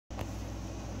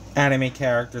Anime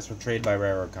characters portrayed by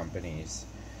railroad companies.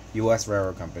 U.S.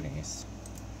 railroad companies.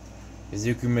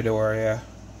 Izuku Midoriya,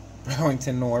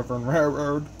 Burlington Northern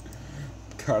Railroad,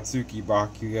 Katsuki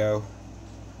Bakugo,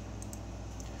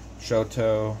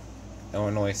 Shoto,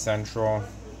 Illinois Central,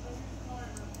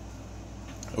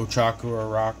 Ochaku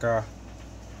Araka,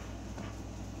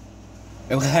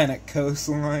 Atlantic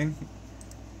Coastline,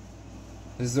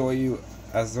 Zoyu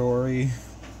Azori,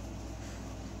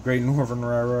 Great Northern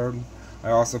Railroad. I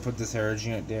also put this heritage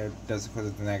unit there just because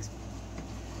it's the next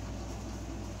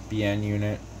BN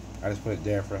unit. I just put it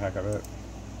there for the heck of it.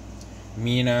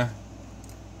 Mina,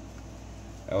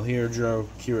 El Hirdro,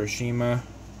 Kirishima,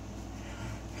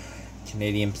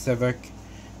 Canadian Pacific.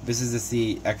 This is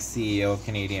the ex-CEO of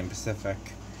Canadian Pacific.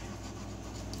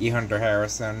 E. Hunter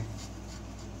Harrison,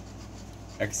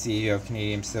 ex-CEO of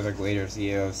Canadian Pacific, later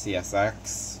CEO of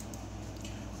CSX.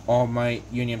 All Might,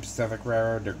 Union Pacific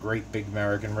Railroad, their great big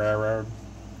American railroad.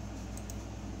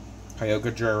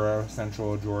 Hyoka Juro,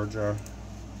 Central Georgia.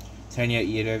 Tenya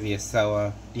Ida, the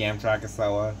Acela, the Amtrak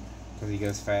Acela, because he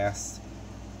goes fast.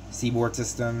 Seaboard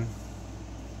System.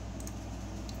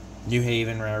 New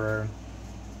Haven Railroad.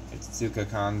 Itsuka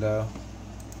Kondo.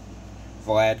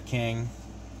 Vlad King.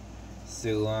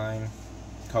 Sioux Line.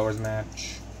 Colors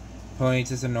Match. Pony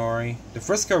Tsunori. The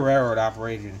Frisco Railroad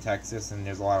operated in Texas, and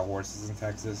there's a lot of horses in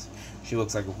Texas. She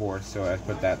looks like a horse, so I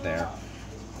put that there.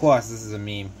 Plus, this is a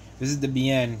meme. This is the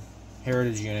BN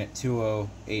Heritage Unit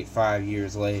 2085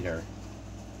 years later.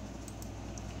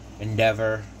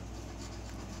 Endeavor.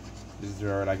 This is the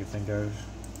railroad I could think of.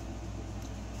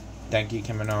 Denki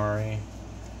Kaminari.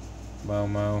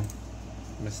 Momo.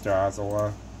 Mr.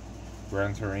 Ozawa.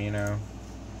 Gran Torino.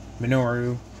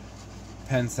 Minoru.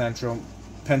 Penn Central.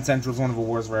 Penn Central is one of the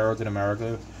worst railroads in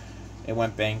America. It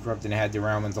went bankrupt and it had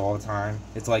derailments all the time.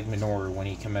 It's like Minoru when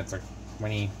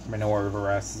Minoru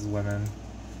harasses women.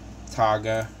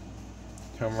 Taga.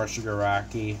 Tomura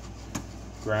Shigaraki.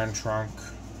 Grand Trunk.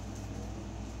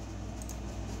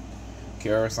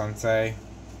 Kyoto Sensei.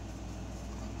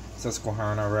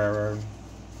 Susquehanna Railroad.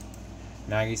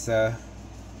 Nagisa.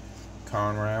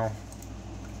 Conrail.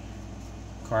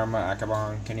 Karma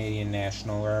Akabon Canadian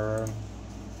National Railroad.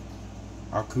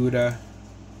 Akuda.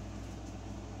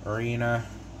 Arena.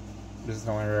 This is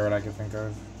the only railroad I can think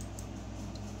of.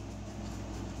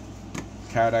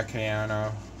 Kauda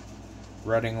Kayano.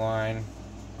 Reading Line.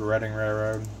 Reading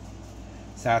Railroad.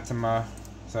 Saitama.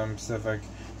 Southern Pacific.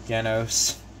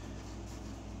 Genos.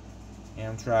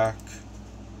 Amtrak.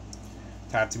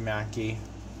 Tatsumaki.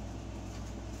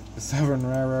 The Southern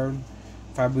Railroad.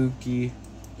 Fabuki.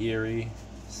 Erie.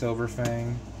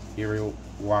 Silverfang. Erie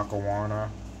Lackawanna.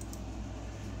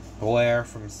 Blair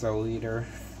from Soul Eater.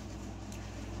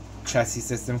 Chassis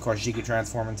system, cause she could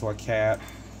transform into a cat.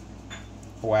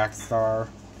 Black Star.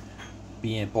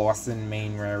 Being Boston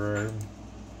Main Railroad.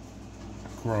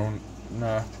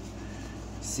 Corona.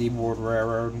 Seaboard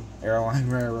Railroad. Airline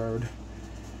Railroad.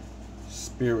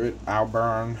 Spirit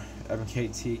Auburn.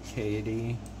 MKT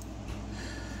KD.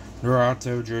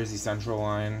 Naruto Jersey Central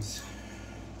Lines.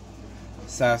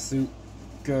 Sasuke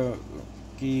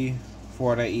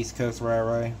Florida East Coast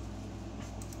Railway.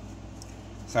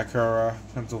 Sakura,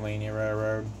 Pennsylvania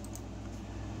Railroad.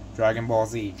 Dragon Ball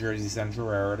Z, Jersey Central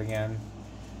Railroad again.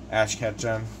 Ash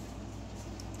Ketchum.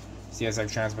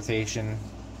 CSX Transportation.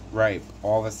 Ripe,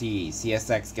 all the C's.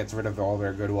 CSX gets rid of all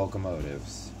their good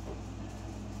locomotives.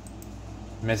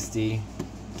 Misty,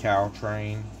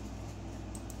 Caltrain.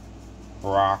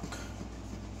 Brock,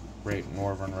 Great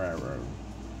Northern Railroad.